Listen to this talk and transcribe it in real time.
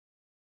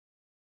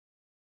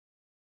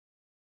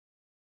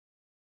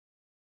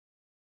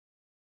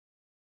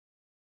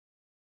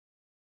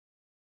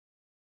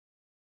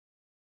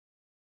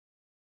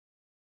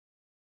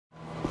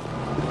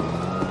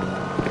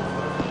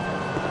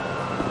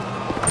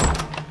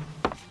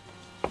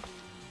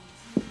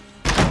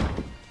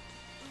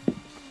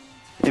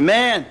Hey,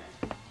 man.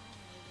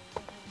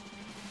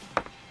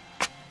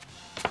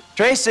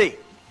 Tracy.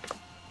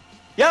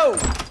 Yo.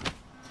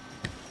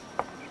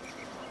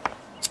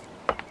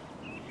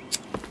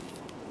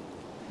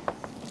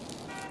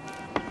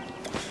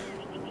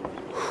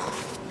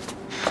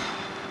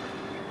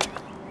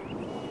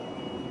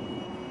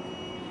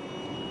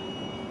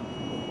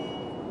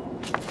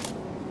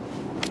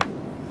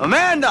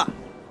 Amanda!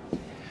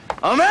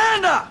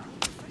 Amanda!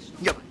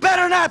 You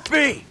better not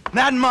be!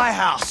 Not in my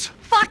house.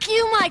 Fuck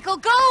you, Michael.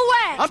 Go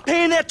away! I'm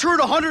paying that turd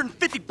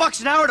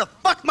 $150 an hour to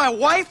fuck my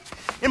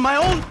wife in my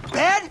own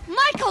bed?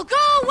 Michael, go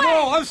away!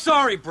 No, I'm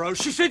sorry, bro.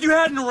 She said you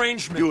had an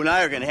arrangement. You and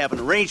I are gonna have an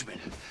arrangement.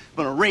 I'm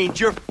gonna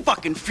arrange your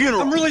fucking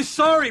funeral. I'm really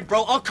sorry,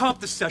 bro. I'll comp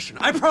the session.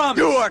 I promise.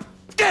 You are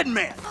dead,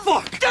 man!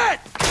 Fuck! Dead!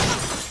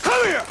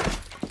 Come here!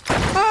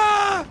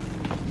 Ah!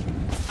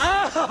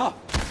 Ah!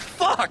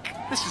 Fuck!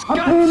 This has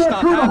got to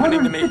stop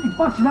happening to me.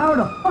 $150 an hour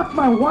to fuck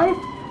my wife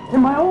in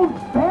my own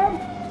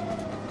bed?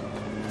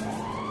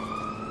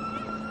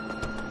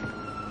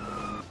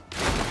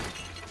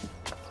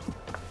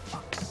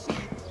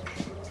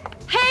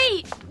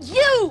 Hey,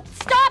 you!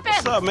 Stop it!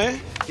 What's up,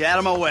 man? Get out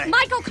of my way.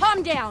 Michael,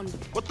 calm down.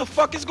 What the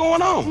fuck is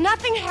going on?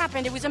 Nothing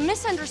happened. It was a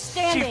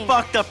misunderstanding. She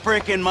fucked a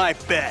prick in my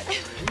bed.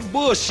 You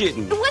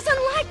bullshitting. It wasn't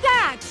like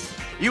that.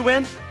 You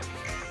in?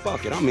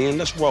 Fuck it, I'm in.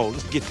 Let's roll.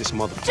 Let's get this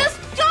motherfucker. Just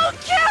don't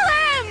kill him!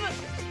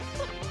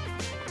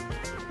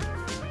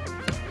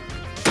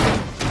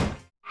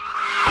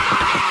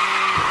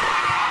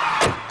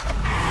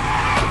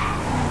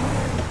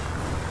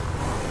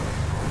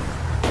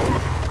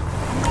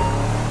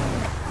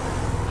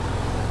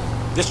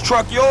 This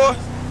truck yours?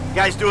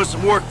 Guy's doing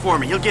some work for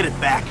me. He'll get it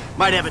back.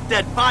 Might have a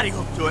dead body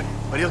hooked to it,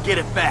 but he'll get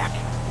it back.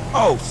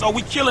 Oh, so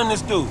we killing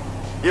this dude?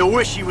 He'll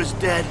wish he was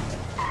dead.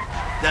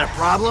 That a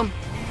problem?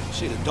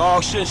 Shit, a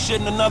dog shouldn't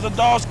shit in another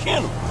dog's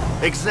kennel.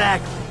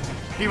 Exactly.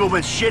 People have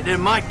been shitting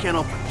in my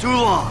kennel for too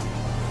long.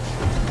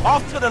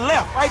 Off to the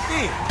left, right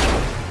there.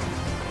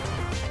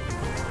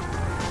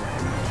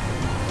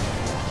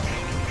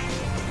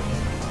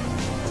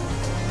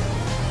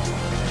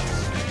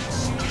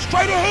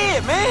 Straight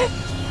ahead, man.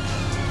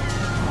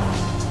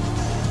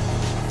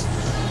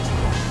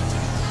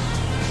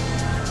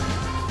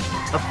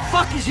 The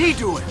fuck is he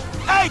doing?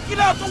 Hey, get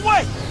out the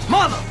way.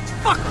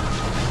 Motherfucker!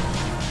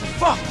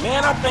 Fuck,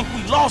 man, I think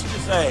we lost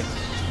his ass.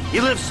 He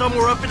lives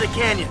somewhere up in the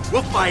canyon.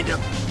 We'll find him.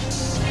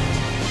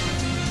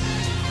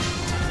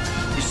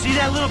 You see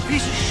that little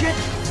piece of shit?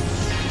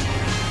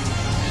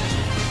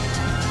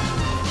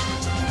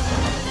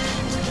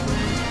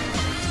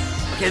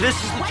 Okay, this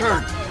is the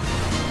turn.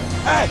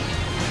 Hey,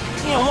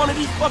 he in one of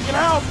these fucking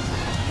houses.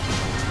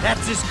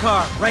 That's his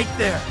car, right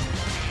there.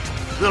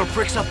 Little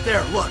prick's up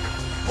there, look.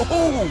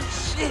 Oh,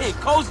 shit,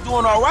 Cole's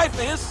doing all right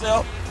for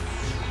himself.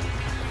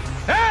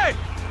 Hey!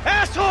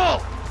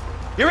 Asshole!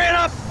 You ran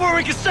off before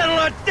we could settle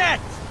our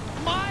debts!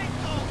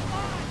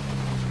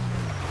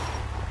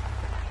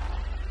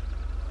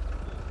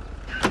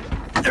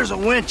 There's a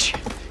winch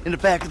in the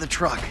back of the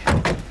truck.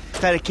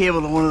 Tied a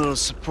cable to one of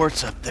those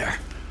supports up there.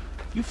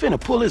 You finna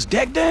pull his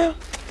deck down?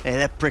 Hey,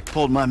 that prick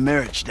pulled my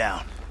marriage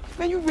down.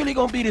 Man, you really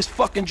gonna be this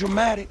fucking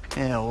dramatic?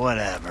 Yeah,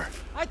 whatever.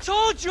 I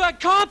told you I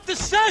comped the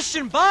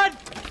session, bud!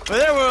 But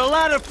there were a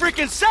lot of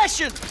freaking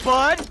sessions,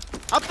 bud!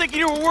 I'm thinking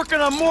you were working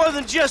on more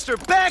than just her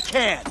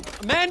backhand.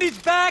 Mandy's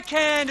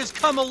backhand has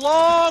come a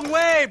long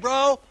way,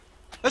 bro.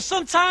 But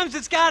sometimes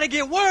it's gotta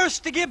get worse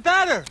to get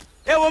better.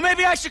 Yeah, well,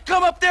 maybe I should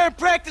come up there and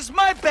practice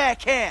my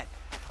backhand.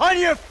 On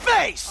your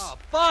face! Oh,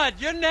 bud,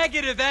 your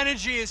negative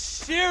energy is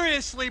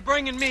seriously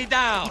bringing me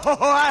down. Oh,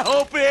 I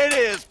hope it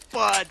is,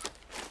 bud.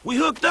 We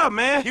hooked up,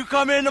 man. You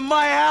come into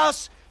my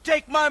house,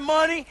 take my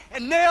money,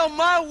 and nail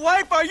my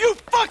wife? Are you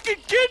fucking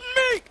kidding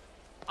me?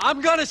 I'm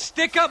gonna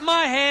stick up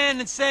my hand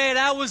and say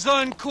that was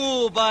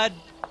uncool, bud.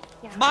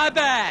 My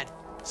bad.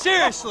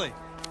 Seriously.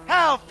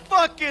 How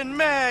fucking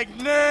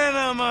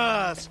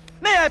magnanimous!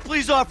 May I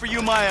please offer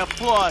you my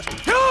applause?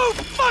 You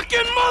fucking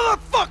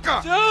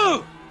motherfucker!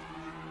 Dude!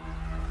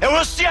 And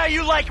we'll see how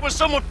you like it when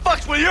someone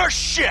fucks with your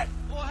shit!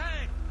 Well,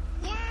 hey,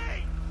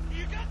 wait!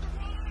 You got the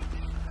wrong...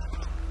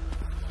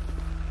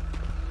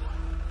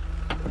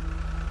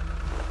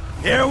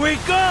 Here we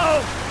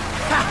go!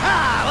 Ha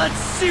ha!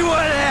 Let's see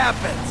what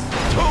happens!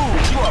 Dude,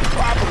 you are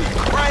probably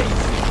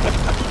crazy.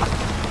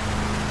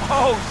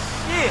 Oh,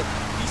 shit.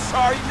 He's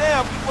sorry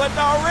now if he wasn't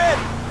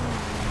already.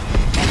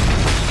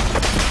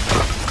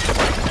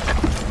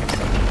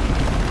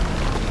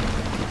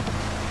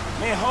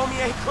 Man, homie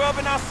ain't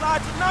clubbing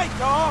outside tonight,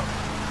 dawg.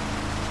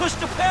 Push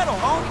the pedal,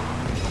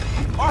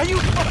 homie. Are you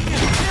fucking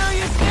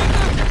serious,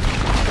 nigga?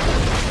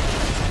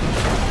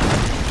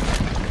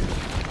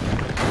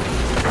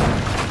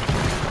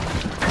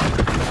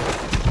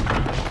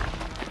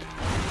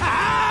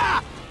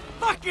 Ha!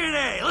 Fucking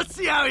A! Let's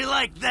see how he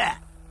liked that!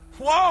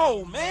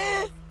 Whoa,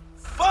 man.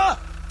 Fuck.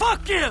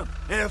 Fuck him!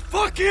 And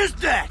fuck his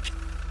deck!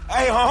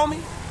 Hey,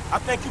 homie. I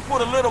think you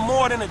put a little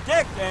more than a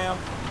deck down.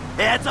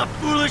 That's a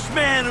foolish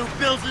man who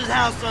builds his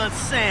house on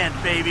sand,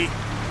 baby.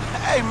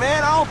 Hey,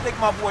 man, I don't think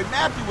my boy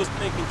Matthew was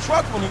thinking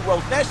truck when he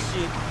wrote that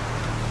shit.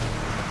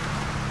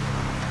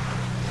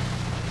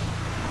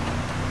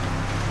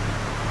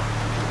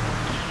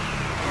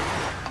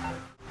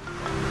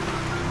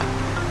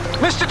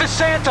 Mr.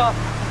 DeSanta,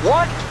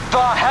 what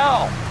the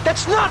hell?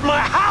 That's not my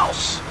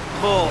house!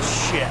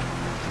 Bullshit.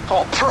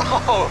 Oh,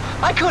 bro,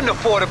 I couldn't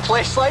afford a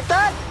place like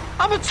that.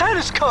 I'm a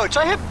tennis coach.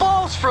 I hit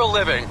balls for a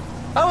living.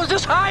 I was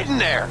just hiding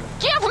there.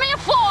 Give me a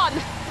phone!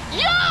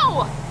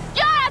 You!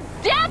 You're a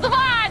dead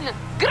one!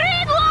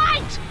 Green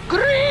light!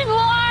 Green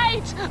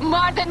light!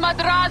 Martin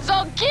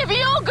Madrazo, give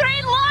you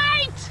green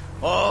light!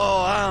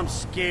 Oh, I'm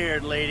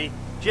scared, lady.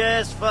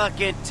 Just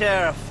fucking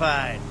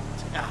terrified.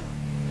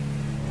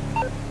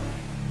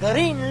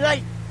 Green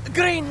light!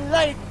 Green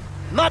light!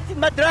 Martin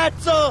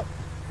Madrazo!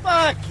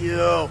 Fuck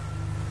you!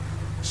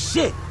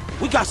 Shit,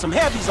 we got some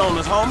heavies on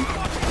us, homie.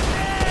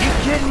 You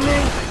kidding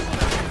me?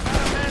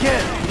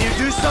 Kid, can you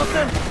do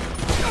something?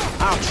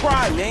 I'll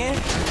try, man.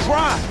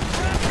 Try.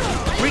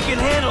 We can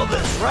handle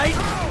this, right?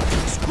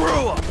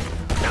 Screw 'em!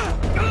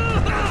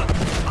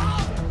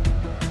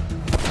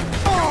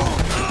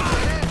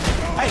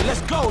 Hey,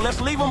 let's go.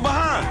 Let's leave them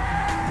behind.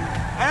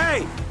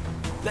 Hey,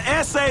 the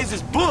essays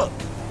is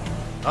booked.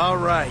 All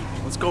right,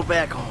 let's go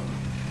back home.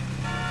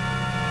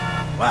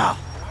 Wow,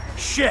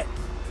 shit,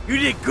 you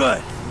did good.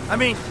 I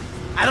mean,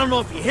 I don't know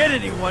if you hit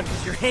anyone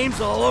because your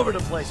aim's all over the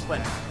place, but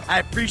I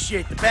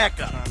appreciate the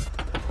backup.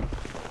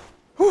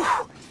 Whew.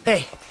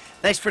 Hey,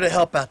 thanks for the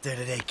help out there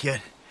today,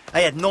 kid.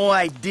 I had no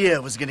idea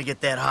it was gonna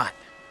get that hot.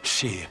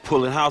 Shit,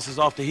 pulling houses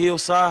off the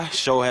hillside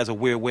sure has a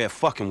weird way of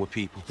fucking with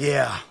people.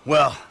 Yeah,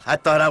 well, I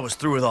thought I was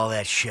through with all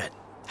that shit.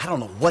 I don't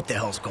know what the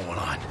hell's going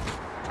on.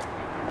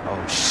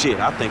 Oh, shit,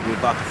 I think we're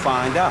about to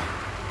find out.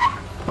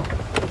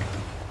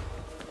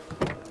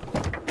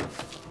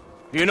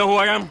 You know who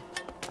I am?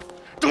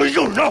 Do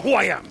you know who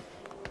I am?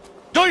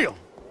 Do you?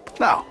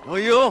 No. Oh,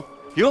 you?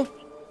 You?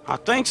 I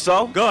think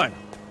so. Good.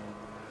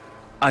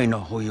 I know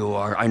who you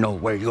are. I know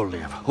where you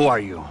live. Who are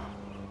you?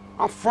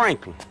 I'm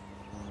Franklin.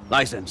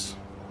 License.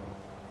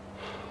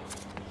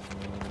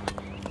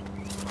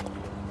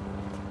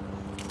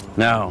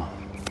 Now,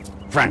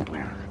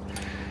 Franklin,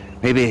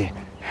 maybe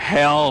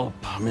help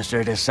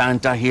Mr.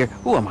 DeSanta here.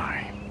 Who am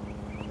I?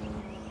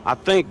 I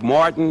think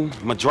Martin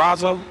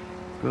Madrazo.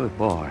 Good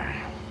boy.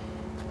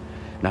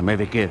 Now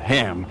maybe give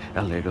him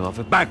a little of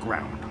a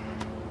background.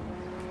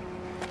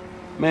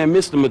 Man,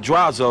 Mr.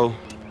 Madrazo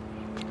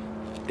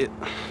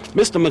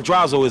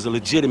is a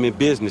legitimate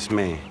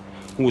businessman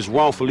who was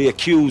wrongfully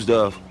accused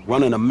of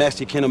running a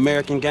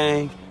Mexican-American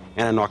gang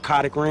and a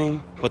narcotic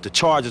ring, but the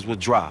charges were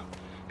dropped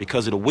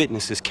because of the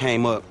witnesses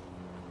came up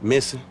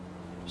missing.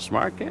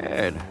 Smart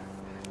kid.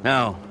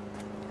 Now,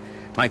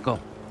 Michael,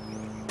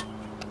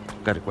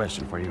 got a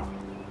question for you.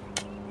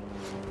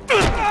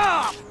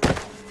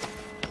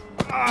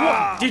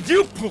 Did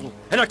you pull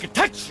an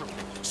architectural,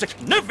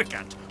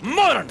 significant,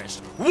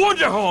 modernist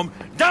wonder home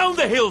down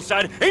the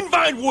hillside in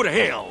Vinewood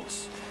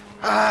Hills?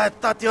 I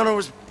thought the owner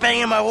was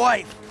banging my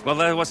wife. Well,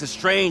 that was a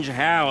strange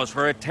house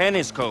for a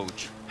tennis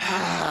coach.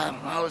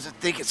 I wasn't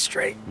thinking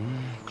straight.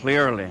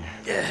 Clearly.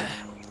 Yeah.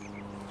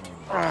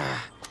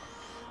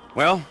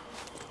 Well,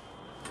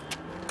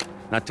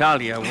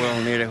 Natalia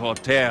will need a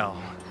hotel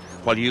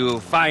while you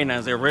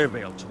finance the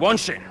rebuild, won't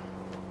she?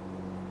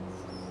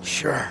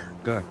 Sure.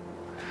 Good.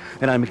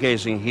 And I'm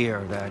guessing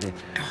here that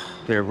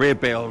the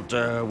rebuild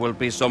will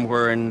be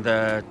somewhere in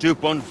the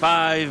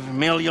 2.5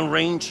 million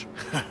range.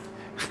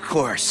 Of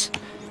course.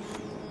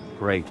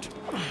 Great.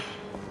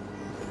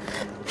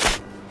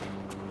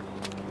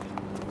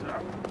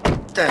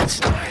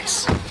 That's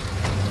nice.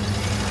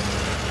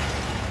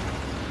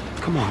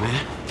 Come on,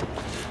 man.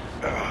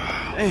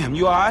 Damn,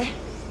 you all right?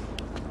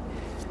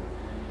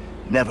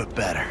 Never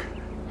better.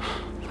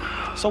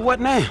 So what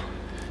now?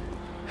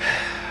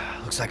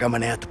 Looks like I'm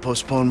gonna have to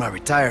postpone my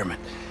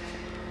retirement.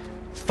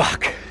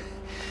 Fuck.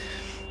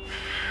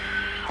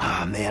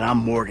 Oh, man, I'm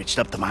mortgaged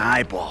up to my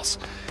eyeballs.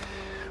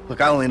 Look,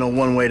 I only know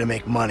one way to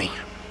make money.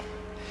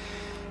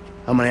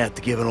 I'm gonna have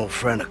to give an old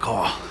friend a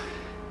call.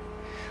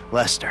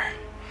 Lester.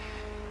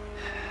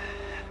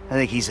 I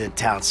think he's in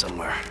town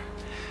somewhere.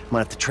 I'm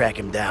gonna have to track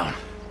him down.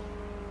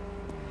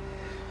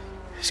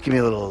 Just give me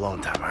a little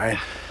alone time, all right?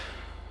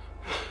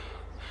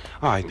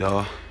 All right,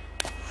 dawg.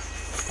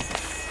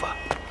 Fuck.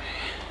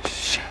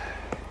 Shit.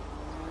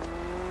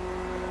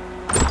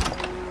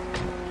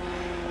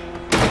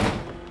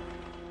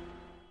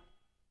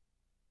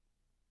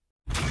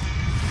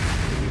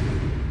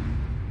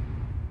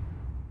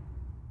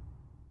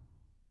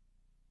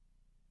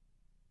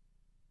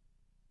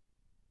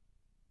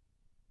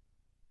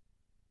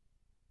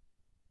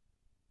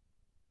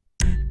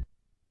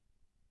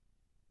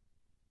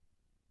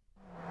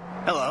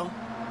 Hello.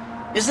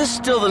 Is this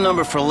still the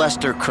number for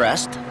Lester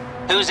Crest?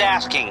 Who's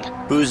asking?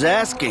 Who's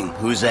asking?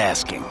 Who's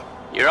asking?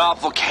 You're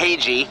awful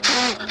cagey.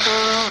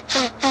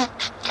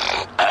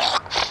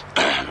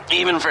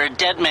 Even for a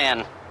dead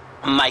man,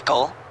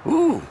 Michael.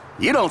 Ooh,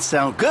 you don't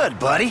sound good,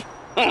 buddy.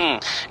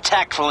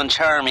 Tactful and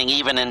charming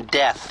even in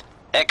death.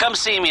 Come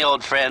see me,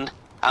 old friend.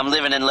 I'm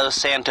living in Los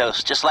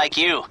Santos, just like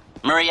you.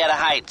 Murrieta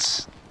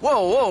Heights.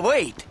 Whoa,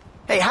 wait.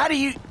 Hey, how do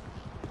you...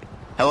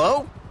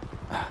 Hello?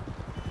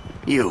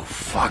 You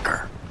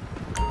fucker.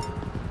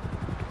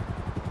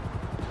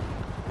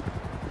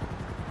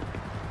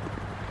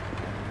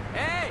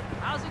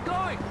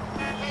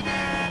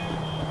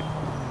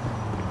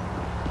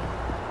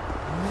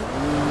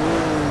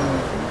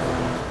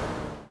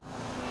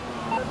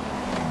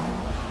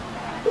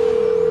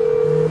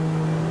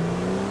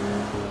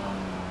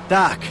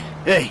 Doc,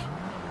 hey.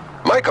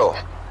 Michael,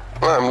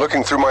 I'm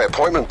looking through my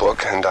appointment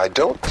book and I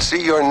don't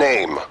see your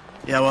name.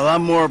 Yeah, well,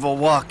 I'm more of a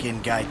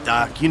walk-in guy,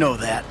 Doc. You know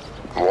that.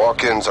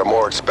 Walk-ins are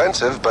more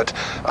expensive, but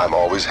I'm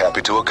always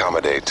happy to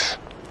accommodate.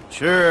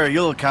 Sure,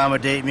 you'll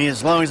accommodate me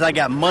as long as I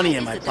got money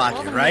in my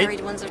pocket,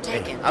 right? Ones are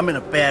taken. Hey, I'm in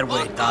a bad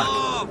way,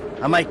 Doc.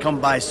 I might come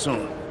by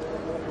soon.